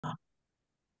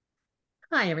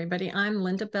Hi, everybody. I'm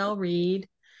Linda Bell Reid,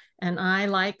 and I,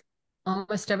 like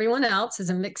almost everyone else, is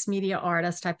a mixed media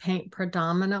artist. I paint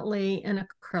predominantly in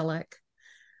acrylic,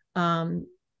 um,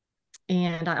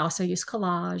 and I also use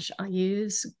collage. I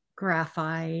use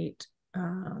graphite,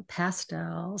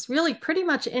 pastels, really pretty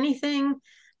much anything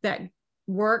that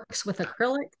works with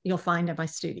acrylic, you'll find in my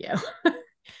studio.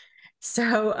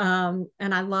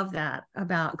 And I love that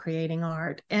about creating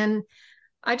art. And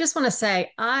I just want to say,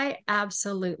 I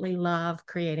absolutely love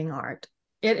creating art.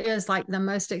 It is like the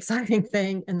most exciting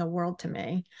thing in the world to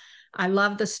me. I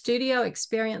love the studio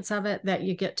experience of it, that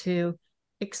you get to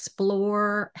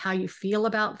explore how you feel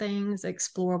about things,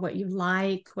 explore what you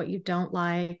like, what you don't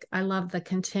like. I love the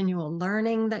continual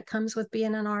learning that comes with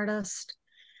being an artist.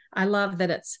 I love that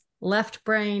it's left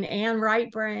brain and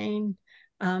right brain.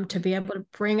 To be able to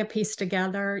bring a piece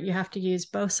together, you have to use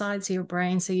both sides of your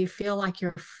brain so you feel like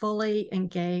you're fully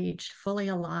engaged, fully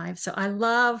alive. So I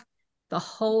love the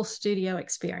whole studio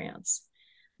experience.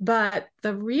 But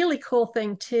the really cool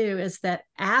thing too is that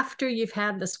after you've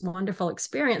had this wonderful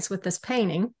experience with this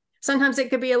painting, sometimes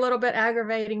it could be a little bit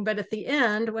aggravating, but at the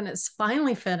end, when it's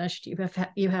finally finished,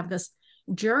 you have this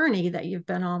journey that you've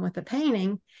been on with the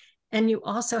painting, and you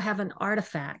also have an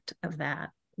artifact of that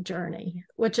journey,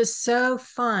 which is so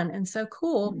fun and so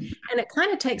cool. And it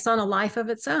kind of takes on a life of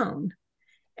its own.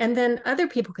 And then other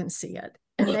people can see it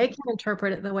and they can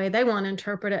interpret it the way they want to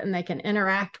interpret it, and they can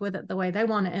interact with it the way they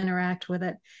want to interact with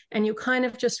it. And you kind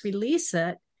of just release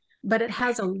it, but it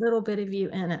has a little bit of you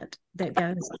in it that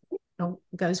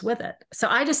goes with it. So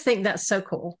I just think that's so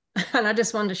cool. And I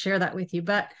just wanted to share that with you.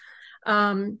 But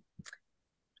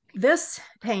this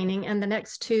painting and the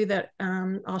next two that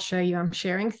I'll show you, I'm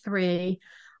sharing three,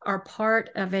 are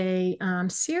part of a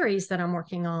series that I'm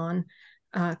working on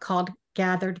called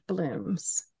Gathered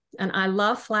Blooms. And I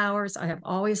love flowers. I have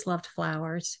always loved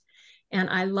flowers. And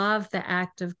I love the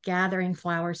act of gathering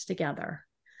flowers together.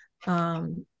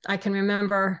 I can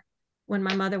remember when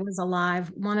my mother was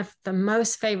alive, one of the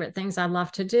most favorite things I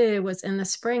loved to do was in the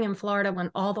spring in Florida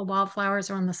when all the wildflowers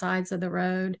are on the sides of the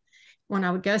road. When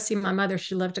I would go see my mother,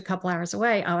 she lived a couple hours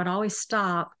away, I would always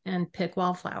stop and pick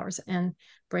wildflowers and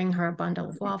bring her a bundle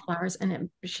of wildflowers, and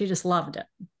she just loved it.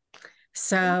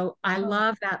 So I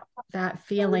love that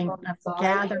feeling of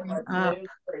gathering up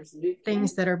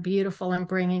things that are beautiful and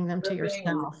bringing them to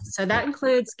yourself. So that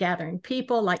includes gathering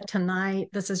people, like tonight.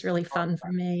 This is really fun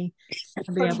for me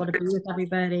to be able to be with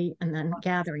everybody, and then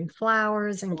gathering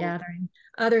flowers and gathering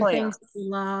other things that you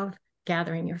love,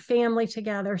 gathering your family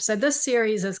together. So this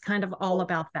series is kind of all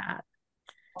about that.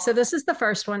 So this is the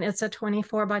first one. It's a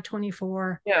 24 by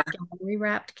 24 gallery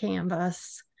wrapped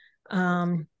canvas.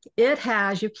 It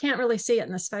has, you can't really see it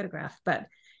in this photograph, but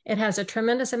it has a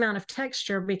tremendous amount of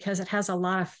texture because it has a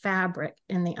lot of fabric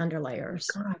in the underlayers.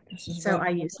 So I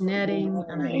use netting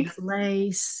and I use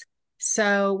lace.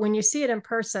 So when you see it in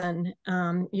person,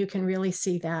 you can really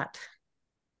see that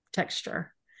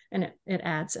texture, and it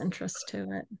adds interest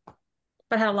to it.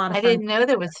 But I had a lot of I fun. didn't know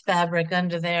there was fabric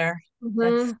under there.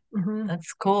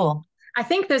 That's cool. I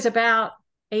think there's about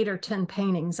 8 or 10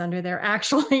 paintings under there.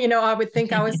 Actually, I would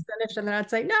think I was finished, and then I'd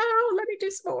say, no, let me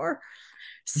do some more.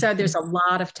 So there's a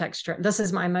lot of texture. This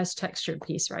is my most textured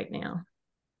piece right now.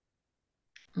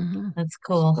 That's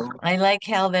cool. I like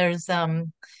how there's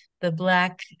the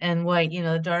black and white,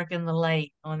 the dark and the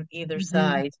light on either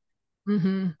side.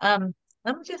 Um,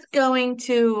 I'm just going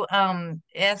to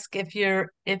ask if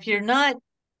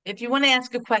you want to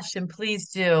ask a question, please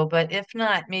do. But if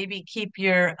not, maybe keep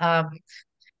your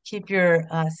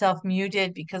self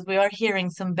muted because we are hearing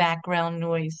some background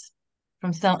noise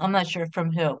from some. I'm not sure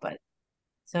from who, but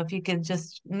so if you could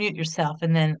just mute yourself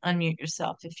and then unmute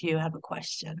yourself if you have a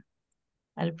question,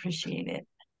 I'd appreciate it.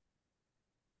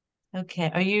 Okay,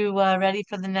 are you ready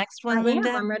for the next I one, am. Linda?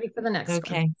 I'm ready for the next one.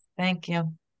 Okay, thank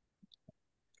you.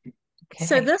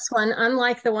 So Okay. this one,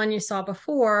 unlike the one you saw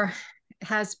before,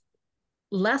 has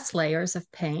less layers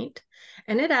of paint.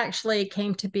 And it actually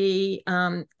came to be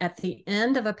at the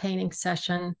end of a painting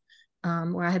session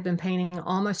where I had been painting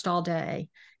almost all day.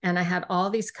 And I had all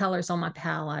these colors on my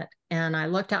palette. And I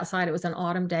looked outside. It was an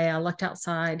autumn day. I looked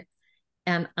outside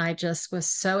and I just was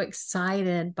so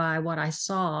excited by what I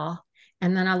saw.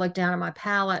 And then I looked down at my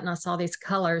palette and I saw these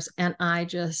colors, and I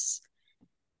just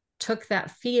took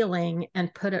that feeling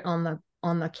and put it on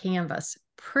the canvas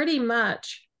pretty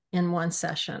much in one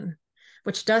session,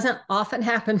 which doesn't often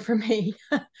happen for me.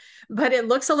 But it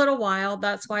looks a little wild.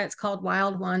 That's why it's called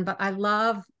Wild One. But I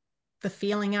love the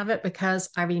feeling of it because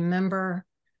I remember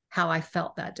how I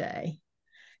felt that day.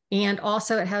 And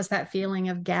also it has that feeling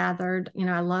of gathered,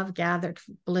 I love gathered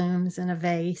blooms in a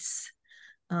vase.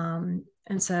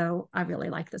 And so I really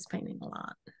like this painting a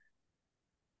lot.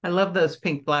 I love those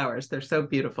pink flowers. They're so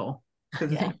beautiful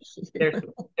because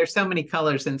there's so many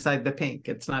colors inside the pink.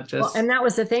 It's not just well, and that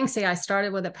was the thing. See, I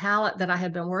started with a palette that I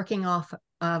had been working off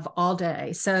of all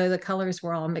day. So the colors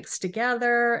were all mixed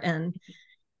together, and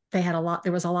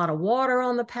there was a lot of water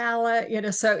on the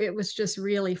palette, so it was just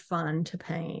really fun to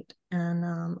paint. And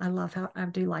I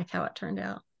do like how it turned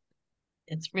out.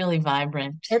 It's really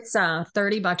vibrant. It's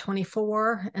 30 by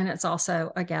 24, and it's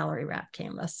also a gallery wrap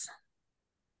canvas.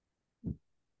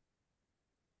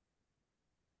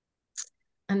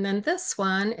 And then this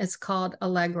one is called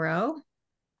Allegro.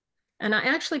 And I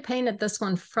actually painted this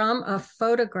one from a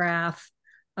photograph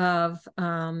of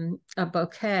a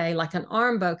bouquet, like an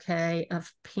arm bouquet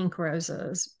of pink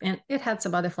roses. And it had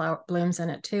some other flower blooms in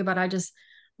it too, but I just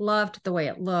loved the way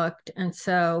it looked. And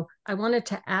so I wanted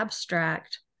to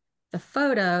abstract the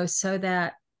photo so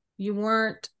that you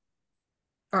weren't,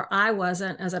 or I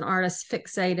wasn't, as an artist,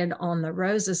 fixated on the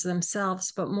roses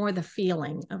themselves, but more the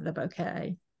feeling of the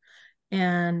bouquet.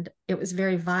 And it was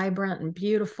very vibrant and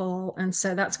beautiful. And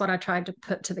so that's what I tried to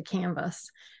put to the canvas.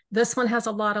 This one has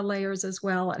a lot of layers as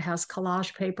well. It has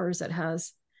collage papers. It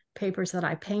has papers that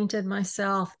I painted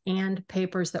myself and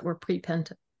papers that were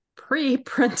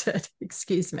pre-printed,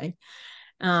 excuse me.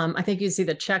 I think you see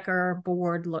the checker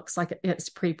board looks like it's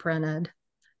pre-printed.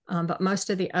 But most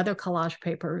of the other collage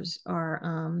papers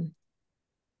are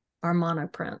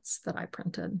monoprints that I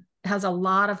printed. It has a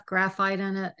lot of graphite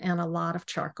in it and a lot of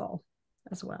charcoal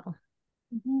as well.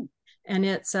 Mm-hmm. And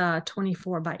it's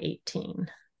 24 by 18.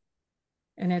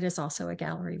 And it is also a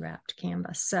gallery wrapped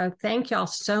canvas. So thank y'all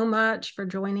so much for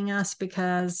joining us,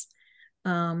 because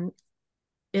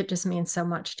it just means so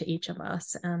much to each of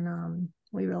us. And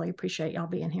we really appreciate y'all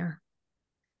being here.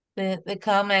 The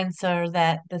comments are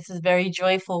that this is very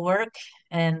joyful work,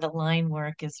 and the line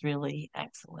work is really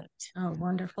excellent. Oh,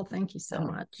 wonderful. Thank you so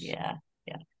much. Yeah,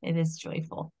 it is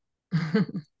joyful.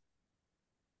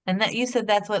 And that you said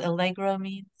that's what Allegro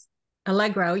means?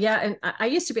 Allegro, yeah. And I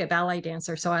used to be a ballet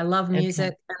dancer, so I love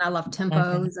music and I love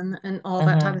tempos and all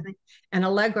that type of thing. And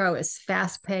Allegro is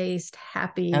fast paced,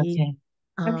 happy.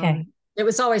 Okay. It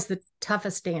was always the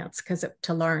toughest dance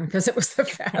to learn because it was the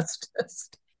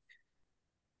fastest.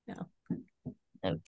 Yeah.